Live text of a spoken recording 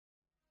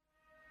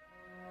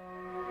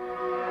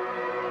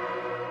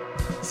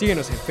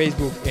Síguenos en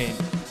Facebook en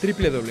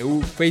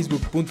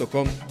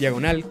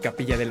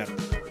www.facebook.com/Capilla del Arte.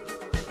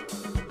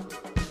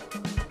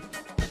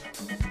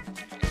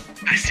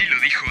 Así lo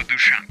dijo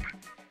Duchamp.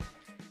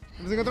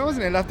 Nos encontramos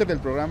en el after del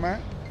programa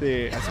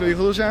de Así lo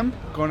dijo Duchamp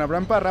con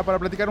Abraham Parra para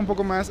platicar un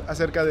poco más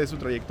acerca de su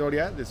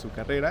trayectoria, de su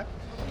carrera,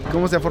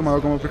 cómo se ha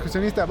formado como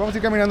percusionista. Vamos a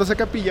ir caminando hacia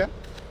Capilla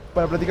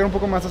para platicar un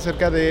poco más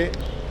acerca de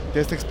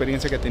esta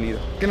experiencia que ha tenido.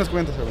 ¿Qué nos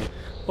cuentas, Abraham?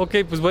 Ok,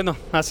 pues bueno,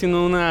 ha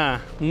sido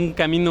un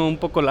camino un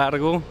poco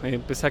largo.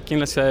 Empecé aquí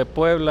en la ciudad de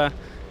Puebla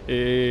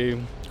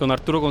con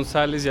Arturo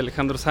González y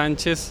Alejandro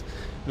Sánchez.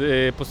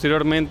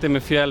 Posteriormente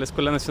me fui a la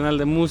Escuela Nacional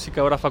de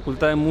Música, ahora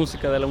Facultad de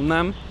Música de la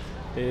UNAM,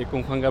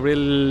 con Juan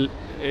Gabriel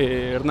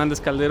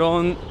Hernández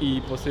Calderón y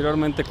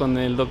posteriormente con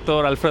el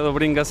doctor Alfredo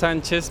Bringa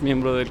Sánchez,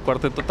 miembro del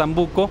Cuarteto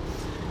Tambuco.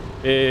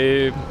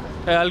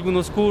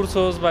 Algunos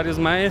cursos, varios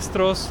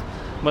maestros.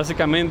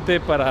 Básicamente,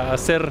 para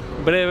ser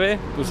breve,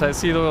 pues ha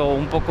sido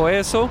un poco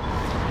eso.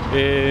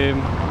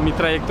 Mi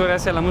trayectoria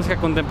hacia la música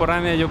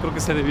contemporánea yo creo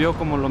que se debió,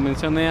 como lo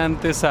mencioné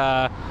antes,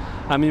 a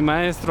mi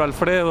maestro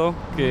Alfredo,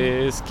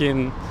 que es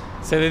quien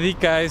se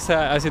dedica a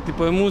ese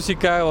tipo de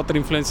música. Otra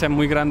influencia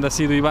muy grande ha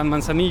sido Iván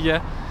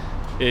Manzanilla.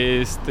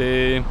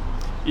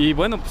 Y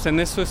bueno, pues en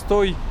eso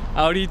estoy.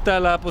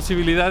 Ahorita la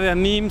posibilidad de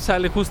ANIM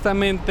sale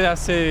justamente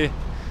hace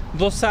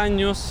 2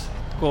 años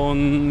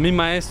con mi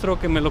maestro,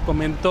 que me lo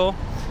comentó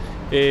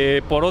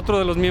por otro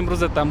de los miembros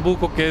de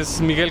Tambuco, que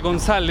es Miguel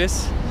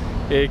González,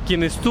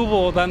 quien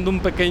estuvo dando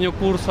un pequeño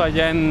curso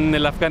allá en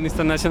el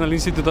Afghanistan National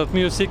Institute of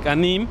Music,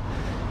 ANIM.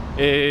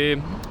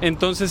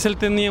 Entonces él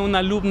tenía una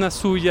alumna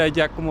suya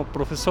ya como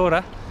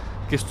profesora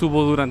que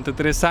estuvo durante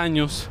 3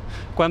 años.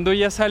 Cuando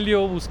ella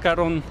salió,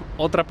 buscaron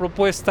otra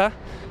propuesta,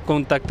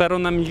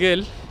 contactaron a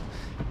Miguel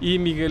y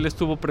Miguel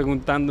estuvo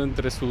preguntando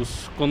entre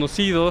sus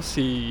conocidos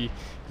y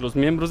los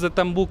miembros de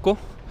Tambuco.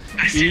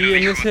 Y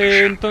en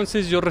ese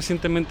entonces yo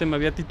recientemente me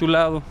había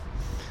titulado.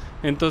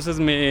 Entonces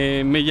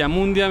me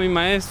llamó un día mi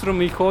maestro,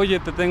 me dijo: oye,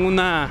 te tengo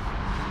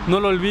no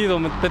lo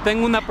olvido, te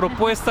tengo una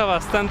propuesta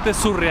bastante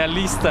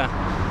surrealista.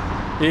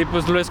 Y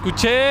pues lo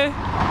escuché,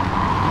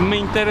 me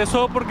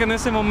interesó porque en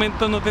ese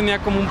momento no tenía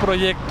como un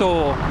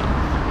proyecto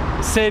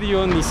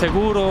serio ni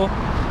seguro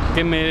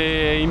que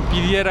me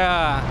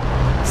impidiera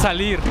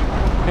salir.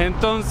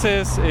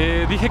 Entonces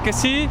dije que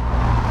sí,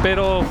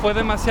 pero fue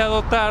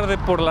demasiado tarde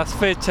por las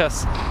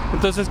fechas.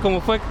 Entonces,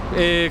 como fue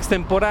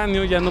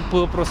extemporáneo, ya no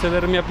pudo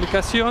proceder mi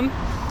aplicación,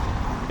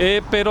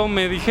 pero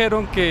me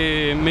dijeron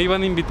que me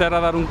iban a invitar a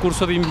dar un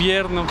curso de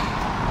invierno.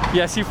 Y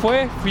así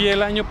fue, fui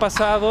el año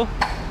pasado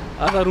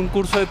a dar un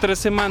curso de 3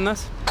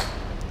 semanas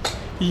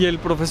y el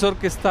profesor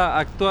que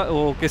estaba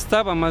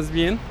más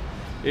bien,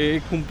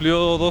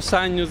 cumplió 2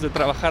 años de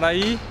trabajar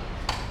ahí,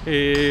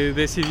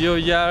 decidió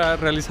ya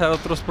realizar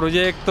otros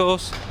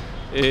proyectos,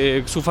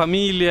 su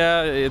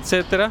familia,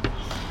 etcétera,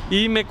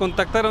 y me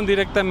contactaron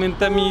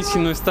directamente a mí si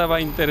no estaba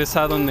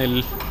interesado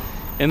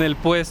en el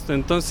puesto.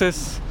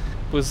 Entonces,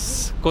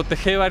 pues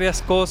cotejé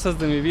varias cosas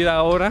de mi vida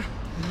ahora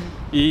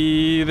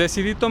y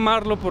decidí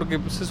tomarlo porque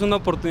pues, es una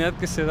oportunidad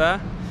que se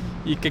da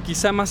y que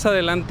quizá más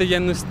adelante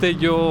ya no esté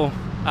yo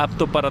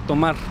apto para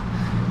tomar.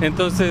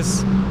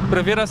 Entonces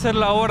prefiero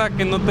hacerlo ahora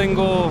que no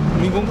tengo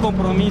ningún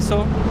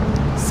compromiso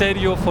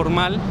serio,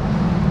 formal,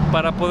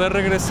 para poder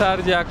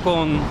regresar ya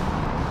con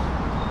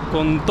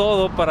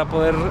todo, para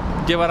poder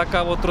llevar a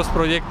cabo otros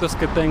proyectos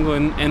que tengo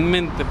en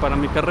mente para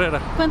mi carrera.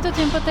 ¿Cuánto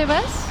tiempo te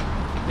vas?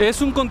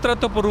 Es un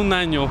contrato por 1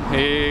 año.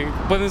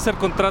 Pueden ser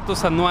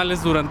contratos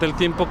anuales durante el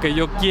tiempo que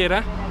yo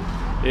quiera.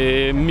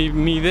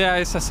 Mi idea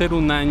es hacer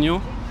 1 año.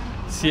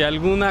 Si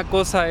alguna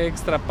cosa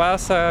extra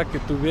pasa, que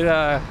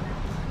tuviera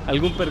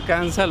algún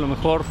percance, a lo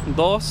mejor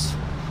 2,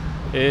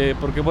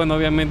 porque bueno,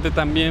 obviamente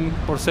también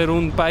por ser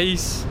un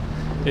país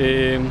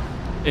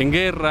en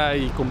guerra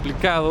y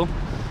complicado,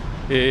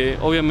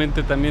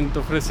 obviamente también te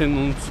ofrecen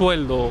un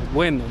sueldo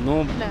bueno,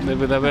 ¿no? Claro.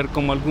 Debe de haber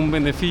como algún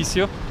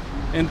beneficio.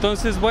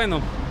 Entonces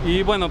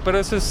pero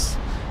eso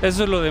es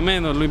lo de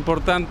menos. Lo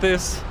importante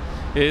es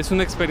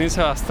una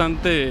experiencia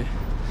bastante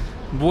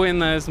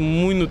buena, es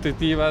muy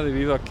nutritiva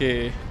debido a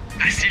que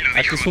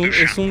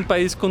es un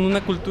país con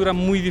una cultura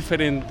muy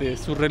diferente.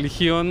 Su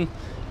religión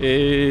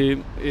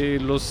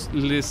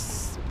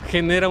les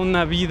genera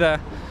una vida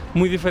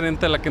muy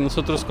diferente a la que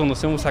nosotros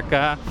conocemos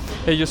acá.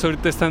 Ellos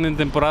ahorita están en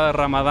temporada de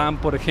Ramadán,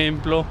 por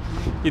ejemplo,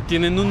 y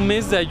tienen un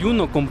mes de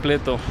ayuno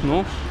completo,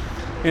 ¿no?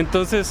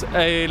 Entonces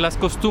las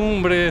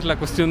costumbres, la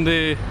cuestión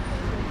de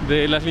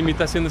las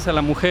limitaciones a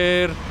la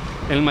mujer,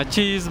 el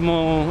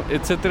machismo,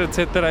 etcétera,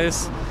 etcétera,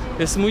 es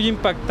muy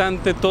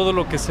impactante todo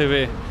lo que se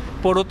ve.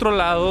 Por otro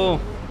lado,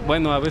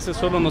 bueno, a veces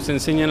solo nos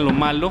enseñan lo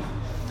malo,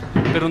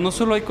 pero no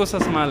solo hay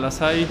cosas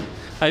malas, hay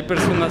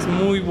personas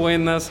muy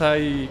buenas,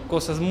 hay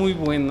cosas muy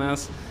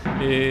buenas,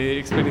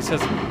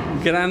 experiencias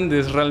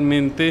grandes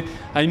realmente.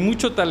 Hay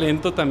mucho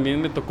talento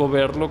también, me tocó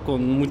verlo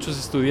con muchos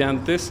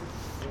estudiantes.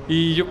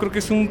 Y yo creo que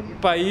es un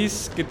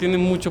país que tiene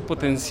mucho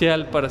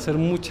potencial para hacer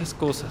muchas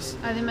cosas.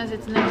 Además de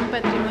tener un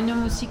patrimonio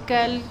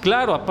musical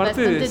Claro,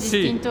 aparte bastante sí,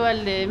 distinto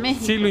al de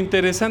México. Sí, lo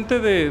interesante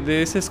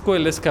de esa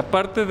escuela es que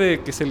aparte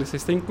de que se les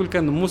está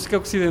inculcando música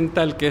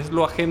occidental, que es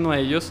lo ajeno a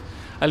ellos,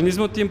 al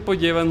mismo tiempo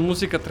llevan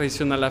música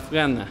tradicional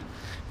afgana.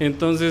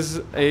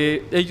 Entonces,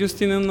 ellos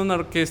tienen una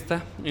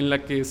orquesta en la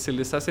que se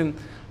les hacen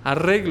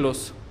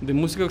arreglos de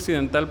música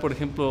occidental. Por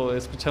ejemplo, he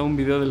escuchado un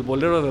video del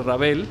bolero de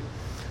Ravel,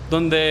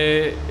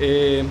 donde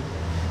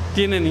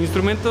tienen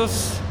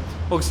instrumentos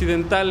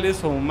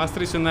occidentales o más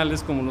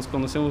tradicionales, como los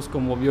conocemos,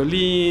 como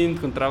violín,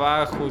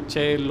 contrabajo,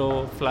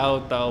 cello,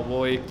 flauta,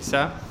 oboe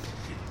quizá,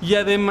 y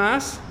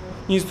además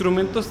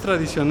instrumentos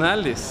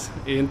tradicionales.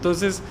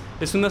 Entonces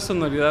es una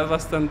sonoridad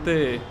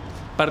bastante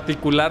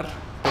particular,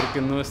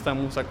 porque no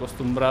estamos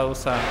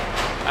acostumbrados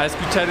a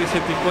escuchar ese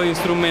tipo de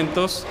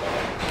instrumentos,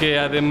 que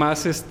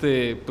además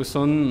pues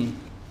son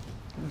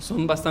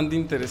bastante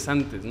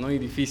interesantes, ¿no? Y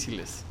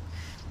difíciles.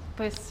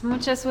 Pues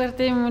mucha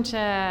suerte y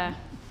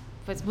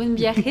pues buen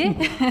viaje.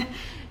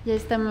 Ya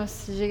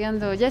estamos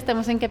llegando, ya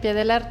estamos en Capilla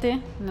del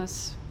Arte.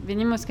 Nos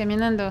venimos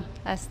caminando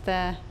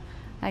hasta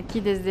aquí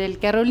desde el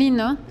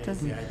Carolino.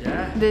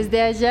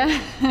 Desde allá.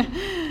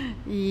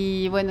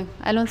 Y bueno,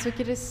 Alonso,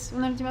 ¿quieres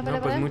una última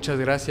palabra? Pues muchas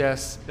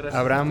gracias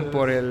Abraham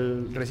por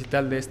el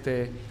recital de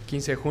este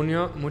 15 de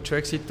junio. Mucho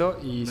éxito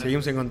y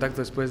seguimos en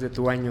contacto después de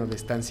tu año de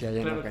estancia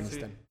allá en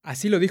Afganistán. Sí.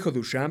 Así lo dijo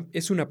Duchamp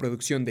es una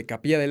producción de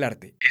Capilla del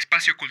Arte,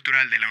 espacio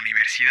cultural de la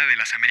Universidad de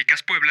las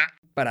Américas Puebla,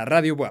 para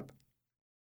Radio WAP.